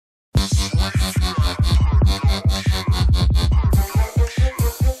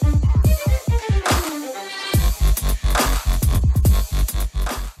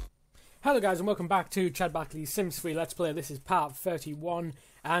guys, and welcome back to Chad Barclay's Sims 3 Let's Play. This is part 31,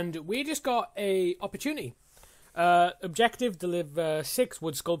 and we just got a opportunity. Objective: deliver 6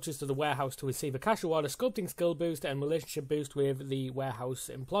 wood sculptures to the warehouse to receive a cash reward, a sculpting skill boost, and relationship boost with the warehouse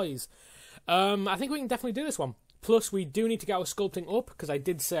employees. I think we can definitely do this one. Plus, we do need to get our sculpting up, because I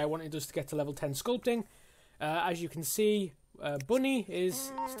did say I wanted us to get to level 10 sculpting. As you can see, Bunny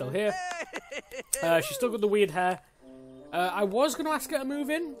is still here. She's still got the weird hair. I was going to ask her to move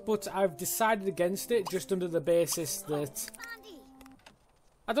in, but I've decided against it, just under the basis that...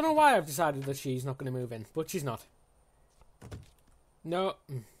 I don't know why I've decided that she's not going to move in, but she's not. No.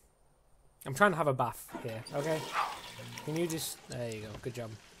 I'm trying to have a bath here, okay? Can you just... There you go, good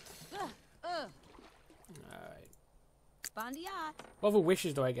job. Alright. What other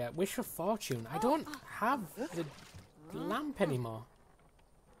wishes do I get? Wish for fortune. I don't have the lamp anymore.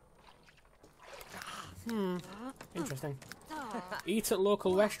 Interesting. Eat at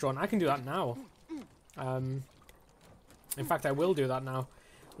local restaurant. I can do that now. In fact, I will do that now.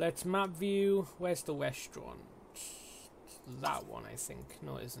 Let's map view. Where's the restaurant? That one, I think.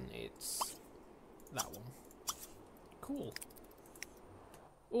 No, it isn't. It's that one. Cool.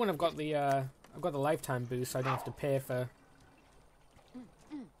 Oh, and I've got the lifetime boost, so I don't have to pay for.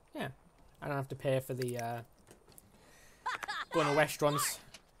 Yeah, I don't have to pay for the going to restaurants.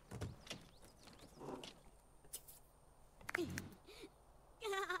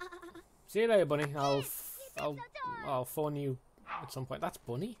 See you later, Bunny. I'll phone you at some point. That's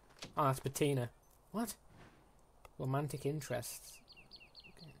Bunny? Oh, that's Bettina. What? Romantic interests.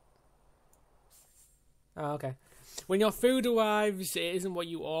 Okay. Oh, okay. When your food arrives, it isn't what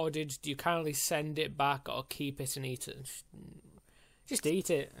you ordered. Do you kindly send it back or keep it and eat it? Just eat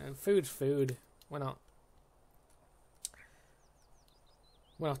it. Food's food. We're not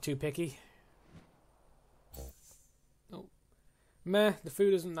too picky. Meh, the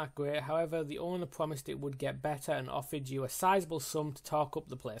food isn't that great. However, the owner promised it would get better and offered you a sizable sum to talk up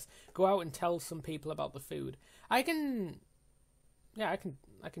the place. Go out and tell some people about the food. I can do that,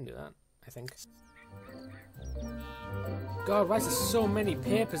 I think. God, why is there so many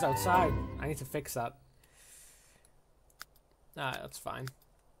papers outside? I need to fix that. Alright, that's fine.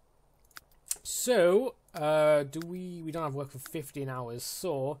 So, we don't have work for 15 hours,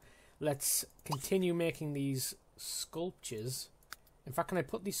 so let's continue making these sculptures. In fact, can I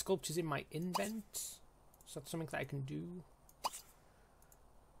put these sculptures in my invent? Is that something that I can do?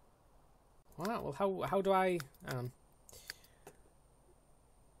 Wow, well, how do I... do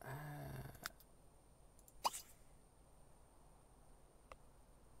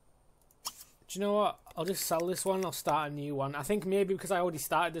you know what? I'll just sell this one. I'll start a new one. I think maybe because I already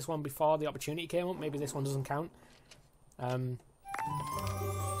started this one before the opportunity came up, maybe this one doesn't count.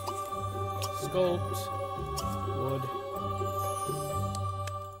 Sculpt. Wood.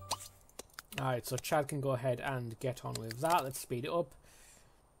 Alright, so Chad can go ahead and get on with that. Let's speed it up.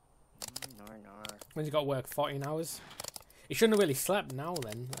 When's he got work? 14 hours? He shouldn't have really slept now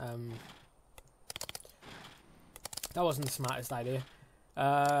then. That wasn't the smartest idea.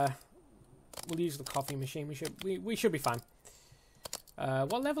 We'll use the coffee machine. We should be fine.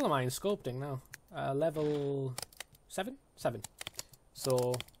 What level am I in sculpting now? Level 7? 7.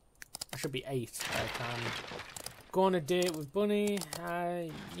 So I should be 8 by the time. Go on a date with Bunny.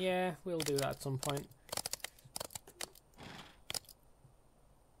 Yeah, we'll do that at some point.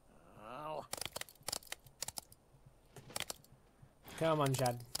 Oh. Come on,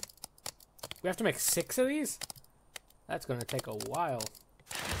 Chad. We have to make 6 of these? That's going to take a while.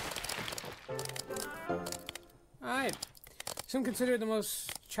 Alright. Some consider it the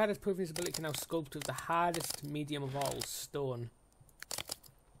most... Chad has proven his ability to now sculpt with the hardest medium of all, stone.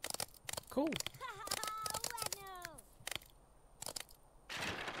 Cool.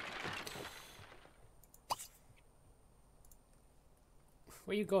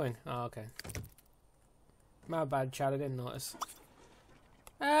 Where are you going? Oh, okay. My bad, Chad. I didn't notice.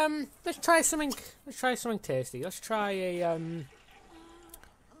 Let's try something. Let's try something tasty. Let's try a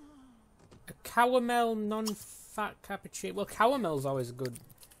caramel non-fat cappuccino. Well, caramel's always a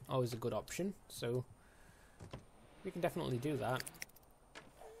good option. So we can definitely do that.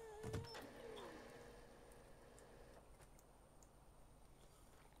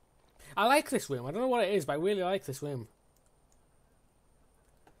 I like this room. I don't know what it is, but I really like this room.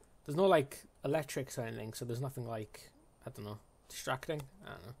 There's no, like, electrics or anything, so there's nothing, like, I don't know, distracting? I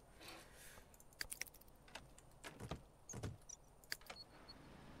don't know.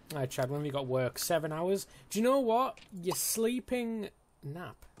 Alright, Chad, when have you got work? 7 hours? Do you know what? You're sleeping...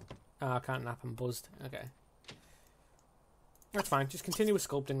 Nap. Oh, I can't nap, I'm buzzed. Okay. That's fine, just continue with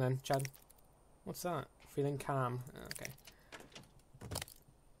sculpting then, Chad. What's that? Feeling calm. Okay.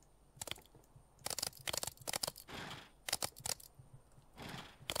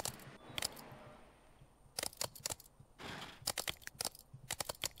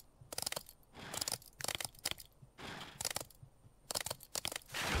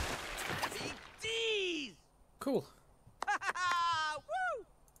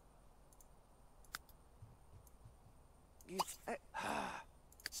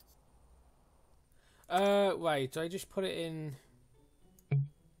 Right, do I just put it in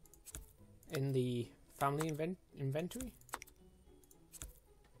the family inventory?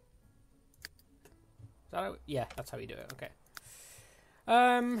 Is that how, yeah, that's how you do it, okay.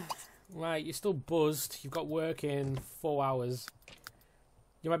 Right, you're still buzzed. You've got work in 4 hours.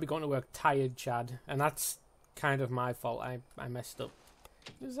 You might be going to work tired, Chad, and that's kind of my fault. I messed up.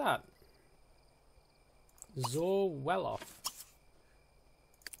 Who's that? Zorweloff.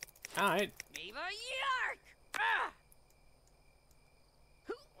 Alright.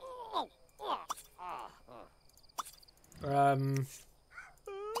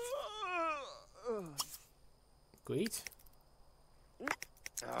 Great.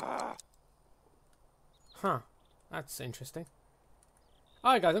 Huh. That's interesting.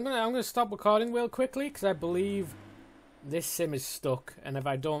 Alright guys, I'm gonna stop recording real quickly because I believe this sim is stuck, and if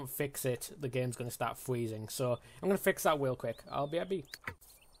I don't fix it, the game's gonna start freezing. So I'm gonna fix that real quick. I'll be happy.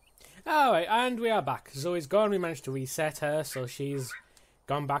 Alright, and we are back. Zoe's gone. We managed to reset her, so she's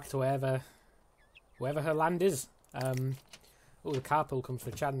gone back to wherever her land is. Oh, the carpool comes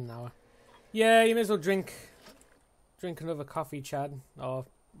for Chad in an hour. Yeah, you may as well drink another coffee, Chad, or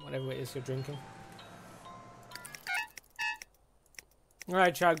whatever it is you're drinking.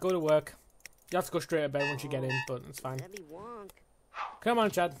 Alright, Chad, go to work. You have to go straight to bed once you get in, but it's fine. Come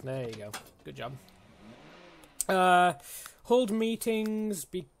on, Chad. There you go. Good job. Hold meetings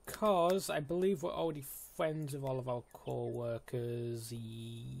because I believe we're already friends with all of our co-workers.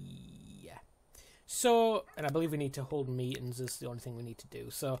 Yeah. So, and I believe we need to hold meetings is the only thing we need to do.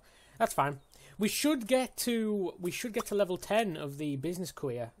 So, that's fine. We should get to level 10 of the business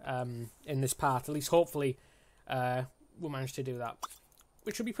career in this part. At least, hopefully, we'll manage to do that,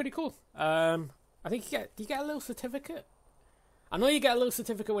 which would be pretty cool. I think do you get a little certificate? I know you get a little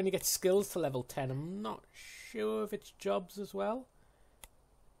certificate when you get skills to level 10. I'm not sure if it's jobs as well.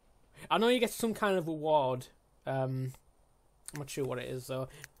 I know you get some kind of reward. I'm not sure what it is though.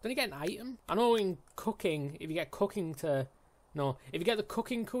 Don't you get an item? I know in cooking, if you get the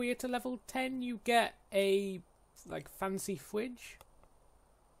cooking career to level 10, you get a like fancy fridge.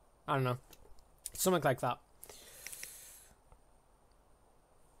 I don't know, something like that.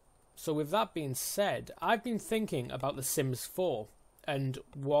 So with that being said, I've been thinking about The Sims 4 and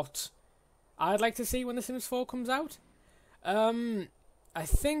what I'd like to see when The Sims 4 comes out. I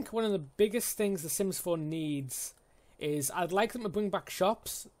think one of the biggest things The Sims 4 needs is I'd like them to bring back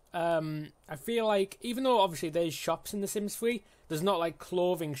shops. I feel like, even though obviously there's shops in The Sims 3, there's not like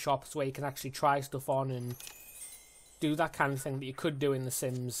clothing shops where you can actually try stuff on and do that kind of thing that you could do in The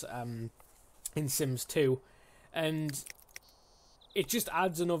Sims, in Sims 2. And it just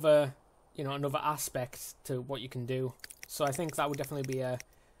adds another aspect to what you can do. So I think that would definitely be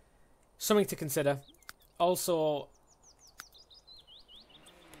something to consider. Also,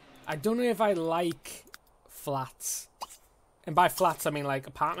 I don't know if I like flats. And by flats, I mean like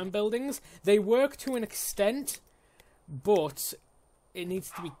apartment buildings. They work to an extent, but it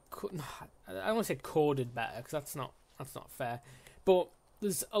needs to be... I don't want to say coded better, because that's not fair. But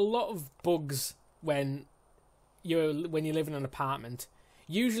there's a lot of bugs when you live in an apartment.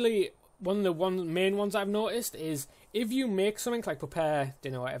 Usually, one of the main ones I've noticed is if you make something like prepare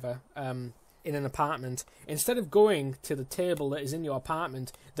dinner or whatever in an apartment, instead of going to the table that is in your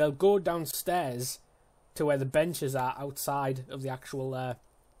apartment, they'll go downstairs to where the benches are outside of the actual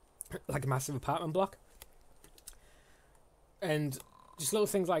like a massive apartment block. And just little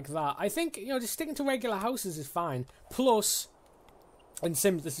things like that. I think, just sticking to regular houses is fine. Plus, in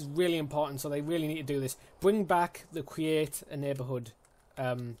Sims, this is really important, so they really need to do this. Bring back the create a neighborhood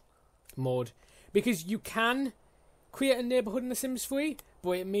mode. Because you can create a neighborhood in The Sims 3,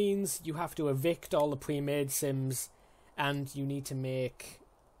 but it means you have to evict all the pre-made Sims, and you need to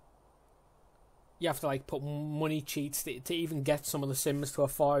you have to like put money cheats to even get some of the Sims to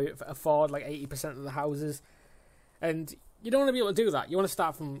afford like 80% of the houses. And you don't want to be able to do that. You want to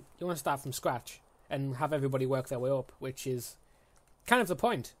start from scratch and have everybody work their way up, which is kind of the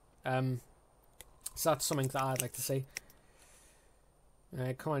point. So that's something that I'd like to see.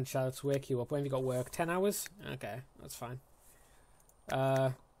 Alright, come on, Chad, let's wake you up. When have you got work? 10 hours? Okay, that's fine.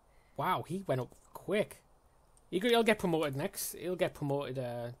 Wow, he went up quick. He'll get promoted next. He'll get promoted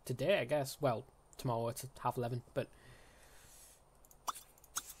today, I guess. Well, tomorrow, it's 11:30, but...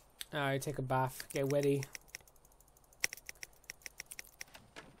 Alright, take a bath, get ready.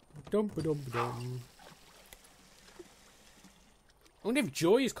 Dum-ba-dum-ba-dum. I wonder if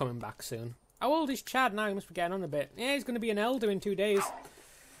Joy is coming back soon. How old is Chad now? He must be getting on a bit. Yeah, he's going to be an elder in 2 days.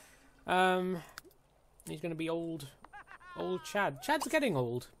 He's going to be old Chad. Chad's getting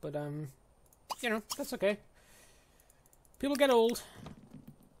old, but, that's okay. People get old.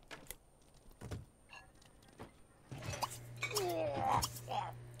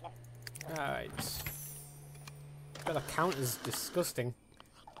 Alright. God, the count is disgusting.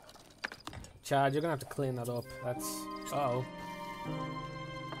 Chad, you're gonna have to clean that up. That's... Uh-oh.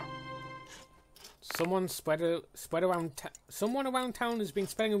 Someone someone around town has been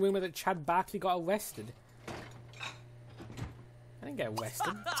spreading a rumor that Chad Barclay got arrested. I didn't get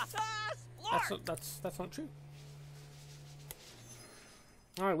arrested. That's not true.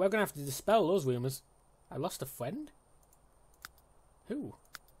 Alright, we're gonna have to dispel those rumors. I lost a friend? Who?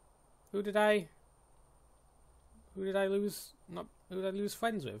 Who did I lose? Who did I lose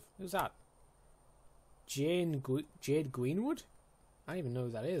friends with? Who's that? Jade Greenwood? I don't even know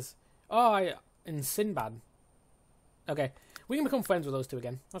who that is. Oh, and Sinbad. Okay, we can become friends with those two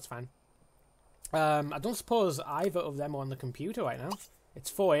again. That's fine. I don't suppose either of them are on the computer right now. It's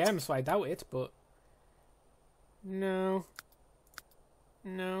 4 AM, so I doubt it, but... No.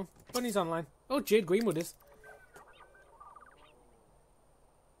 No. Bunny's online. Oh, Jade Greenwood is.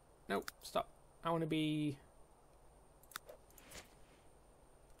 No, stop. I want to be...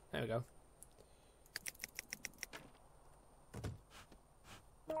 There we go.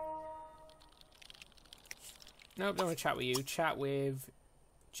 Nope, don't want to chat with you. Chat with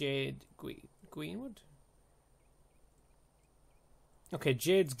Jade Greenwood? Okay,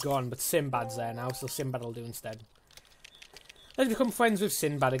 Jade's gone, but Sinbad's there now, so Sinbad will do instead. Let's become friends with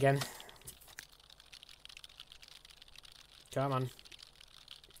Sinbad again. Come on.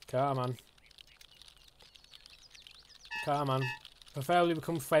 Come on. Come on. Preferably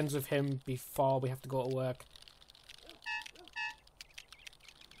become friends with him before we have to go to work.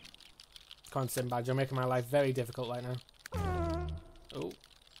 Come on, Sinbad, you're making my life very difficult right now. Oh.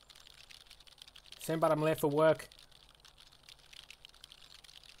 Sinbad, I'm late for work.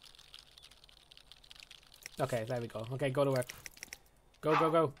 Okay, there we go. Okay, go to work. Go, go,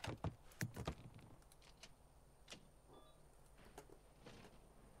 go.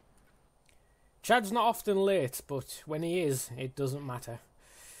 Chad's not often late, but when he is, it doesn't matter.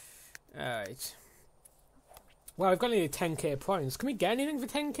 Alright. Well, we've got nearly 10k points. Can we get anything for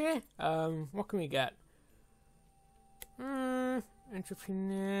 10k? What can we get?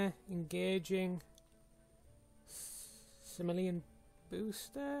 Entrepreneur, engaging, Similian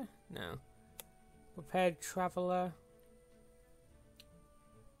booster? No. Prepared traveller.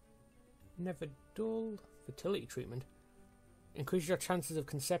 Never dull. Fertility treatment. Increase your chances of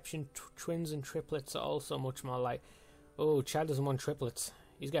conception. Twins and triplets are also much more like. Oh, Chad doesn't want triplets.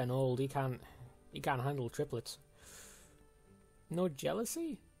 He's getting old. He can't handle triplets. No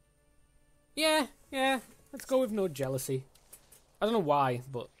jealousy? Yeah. Let's go with no jealousy. I don't know why,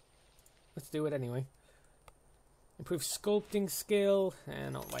 but let's do it anyway. Improve sculpting skill.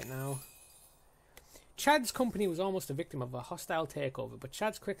 Not right now. Chad's company was almost a victim of a hostile takeover, but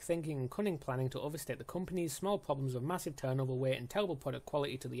Chad's quick thinking and cunning planning to overstate the company's small problems of massive turnover rate and terrible product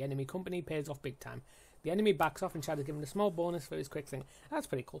quality to the enemy company pays off big time. The enemy backs off and Chad is given a small bonus for his quick thing. That's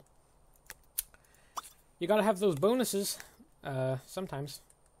pretty cool. You gotta have those bonuses, sometimes.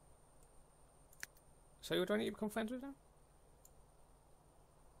 So who do I need to become friends with now?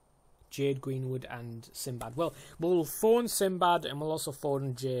 Jade Greenwood and Sinbad. Well, we'll phone Sinbad and we'll also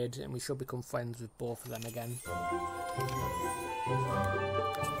phone Jade and we should become friends with both of them again.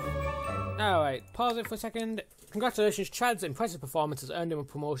 Alright, pause it for a second. Congratulations, Chad's impressive performance has earned him a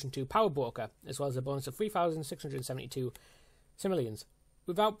promotion to Power Broker, as well as a bonus of 3,672 simoleons.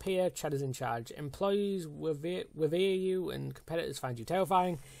 Without peer, Chad is in charge. Employees revere you and competitors find you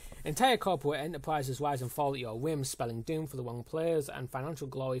terrifying. Entire corporate enterprises rise and fall at your whim, spelling doom for the wrong players and financial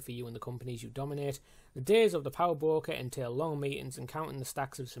glory for you and the companies you dominate. The days of the power broker entail long meetings and counting the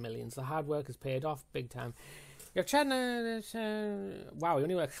stacks of simoleons. The hard work has paid off big time. You're chatting. Wow, you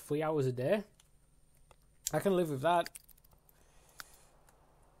only work 3 hours a day. I can live with that.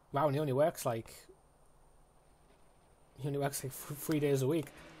 Wow, and he only works like 3 days a week.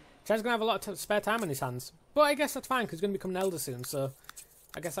 Chad's gonna have a lot of spare time on his hands, but I guess that's fine because he's gonna become an elder soon. So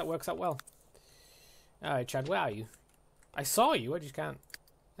I guess that works out well. Alright, Chad, where are you? I saw you, I just can't.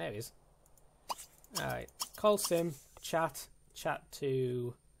 There he is. Alright, call Sim, chat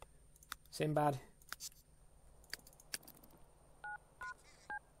to Sinbad.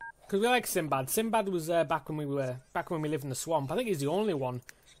 Because we like Sinbad. Sinbad was there back when we lived in the swamp. I think he's the only one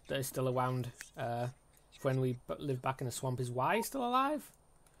that is still around when we lived back in the swamp. Is Y still alive?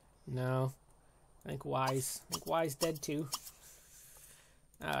 No. I think Y's dead too.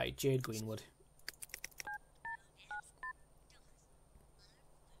 Alright, Jade Greenwood.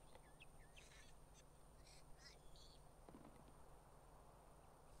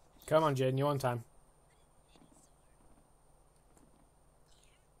 Come on, Jaden, you're on time.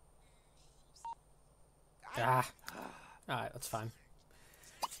 Ah. Alright, that's fine.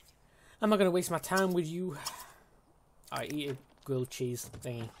 I'm not going to waste my time with you. Alright, eat a grilled cheese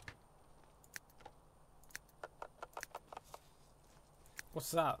thingy.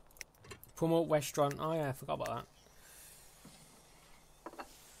 What's that? Promote restaurant. Oh yeah, I forgot about that.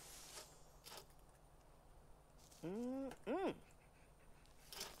 What's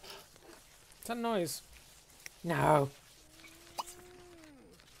that noise? No.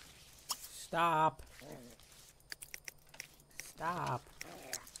 Stop. Stop.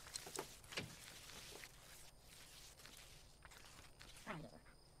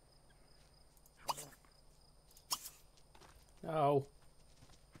 No.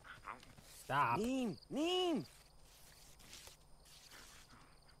 Stop. Neem.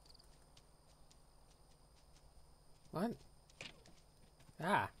 What?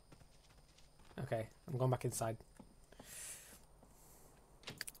 Ah. Okay, I'm going back inside.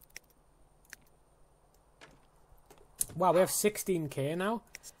 Wow, we have 16k now.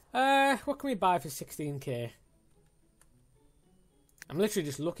 What can we buy for 16k? I'm literally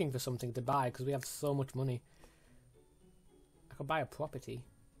just looking for something to buy because we have so much money. I could buy a property.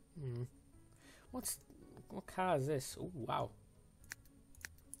 What car is this? Oh wow.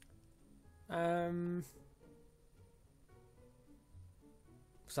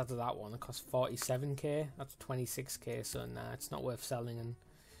 So after that one, it costs 47k. That's 26k. So nah, it's not worth selling and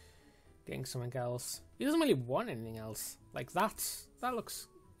getting something else. He doesn't really want anything else. Like that looks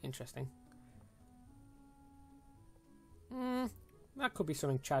interesting. That could be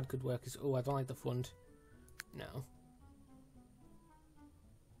something Chad could work as. Oh, I don't like the front. No.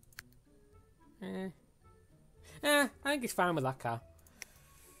 I think he's fine with that car.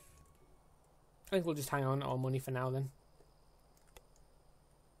 I think we'll just hang on to our money for now then.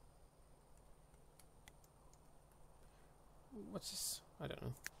 What's this? I don't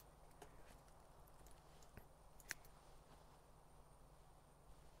know.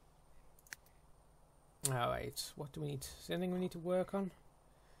 Alright, what do we need? Is there anything we need to work on?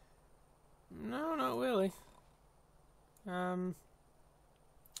 No, not really.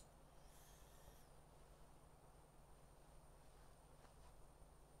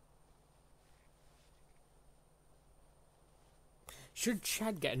 Should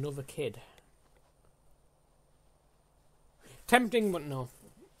Chad get another kid? Tempting, but no.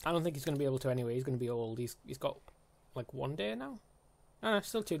 I don't think he's going to be able to anyway. He's going to be old. He's got like 1 day now.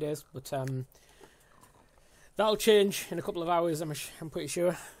 Still 2 days, but that'll change in a couple of hours. I'm pretty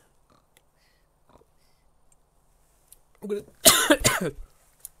sure. I'm gonna.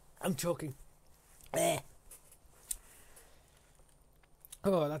 I'm choking.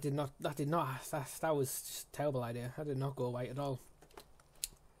 Oh, that was just a terrible idea. That did not go right at all.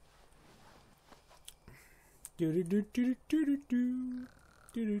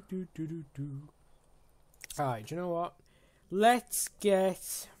 Alright, do you know what? Let's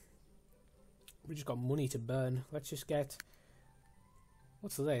get... We just got money to burn. Let's just get...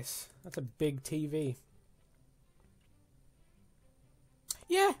 What's this? That's a big TV.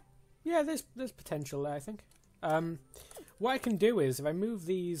 Yeah, there's potential there, I think. What I can do is, if I move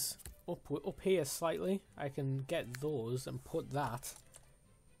these up here slightly, I can get those and put that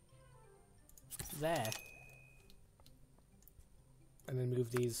there. And then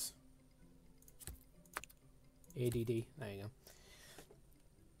move these ADD. There you go.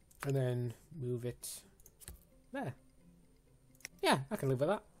 And then move it there. Yeah, I can live with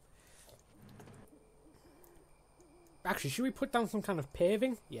that. Actually, should we put down some kind of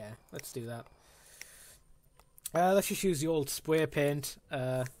paving? Yeah, let's do that. Let's just use the old spray paint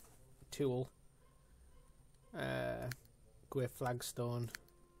tool. Grey flagstone,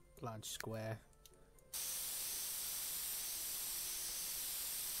 large square.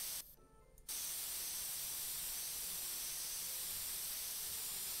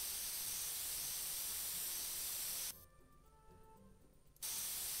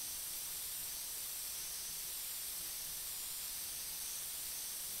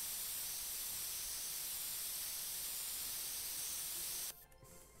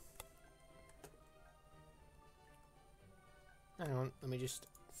 Hang on, let me just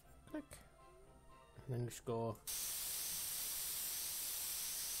click and then just go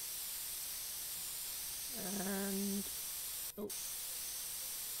and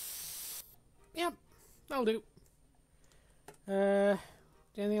yep, that'll do.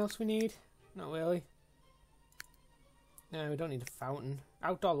 Anything else we need? Not really. No, we don't need a fountain.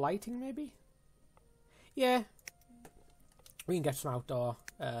 Outdoor lighting maybe? Yeah. We can get some outdoor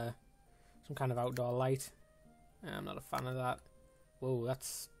some kind of outdoor light. I'm not a fan of that. Whoa,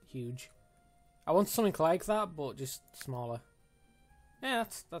 that's huge. I want something like that, but just smaller. Yeah,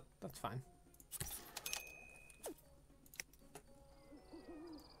 that's fine.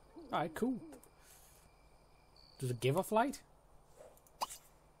 Alright, cool. Does it give off light?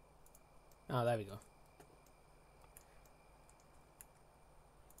 Oh, there we go.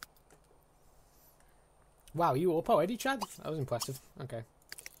 Wow, you up already, Chad? That was impressive. Okay.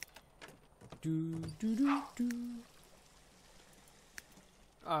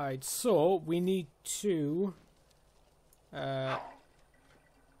 Alright, so we need to talk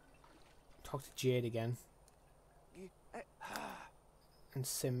to Jade again. And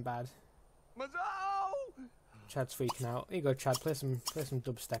Sinbad. Chad's freaking out. Here you go, Chad. Play some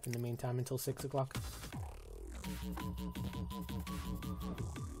dubstep in the meantime until 6 o'clock.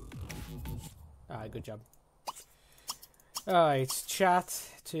 Alright, good job. Alright, chat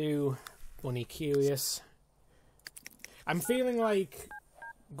to Bunny Curious. I'm feeling like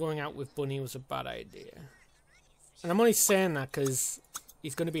going out with Bunny was a bad idea. And I'm only saying that because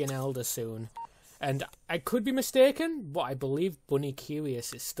he's going to be an elder soon. And I could be mistaken, but I believe Bunny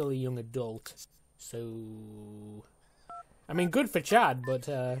Curious is still a young adult. So, I mean, good for Chad, but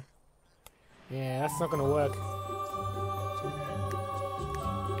yeah, that's not going to work.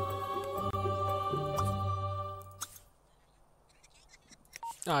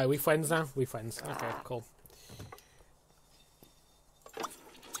 Alright, we friends now? We friends. Okay, cool.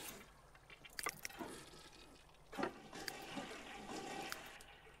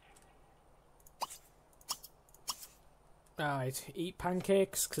 Alright, eat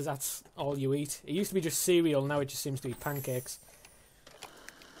pancakes, because that's all you eat. It used to be just cereal, now it just seems to be pancakes.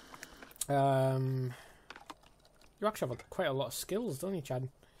 You actually have quite a lot of skills, don't you, Chad?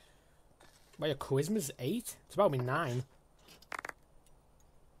 Well, your charisma's 8? It's about me 9.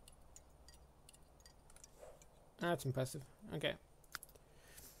 That's impressive. Okay.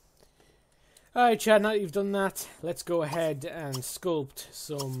 Alright, Chad, now that you've done that, let's go ahead and sculpt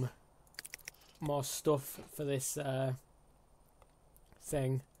some more stuff for this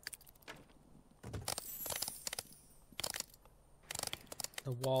thing.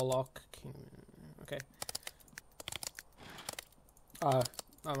 The Warlock. Okay. That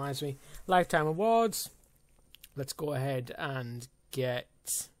reminds me. Lifetime awards. Let's go ahead and get...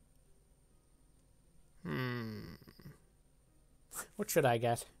 What should I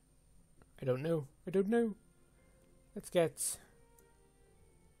get? I don't know. I don't know. Let's get...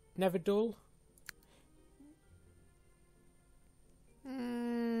 Never Dull.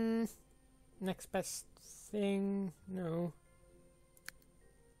 Next best thing. No.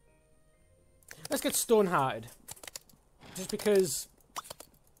 Let's get Stonehearted. Just because...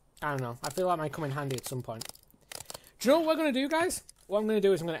 I don't know. I feel like it might come in handy at some point. Do you know what we're going to do, guys? What I'm going to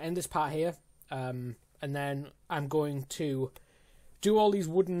do is I'm going to end this part here. And then I'm going to do all these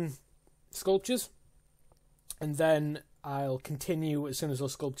wooden sculptures. And then I'll continue as soon as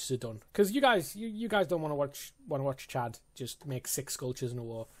those sculptures are done. Because you guys don't want to watch Chad just make 6 sculptures in a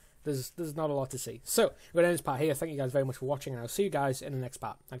row. There's not a lot to see. So, we're going to end this part here. Thank you guys very much for watching, and I'll see you guys in the next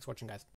part. Thanks for watching, guys.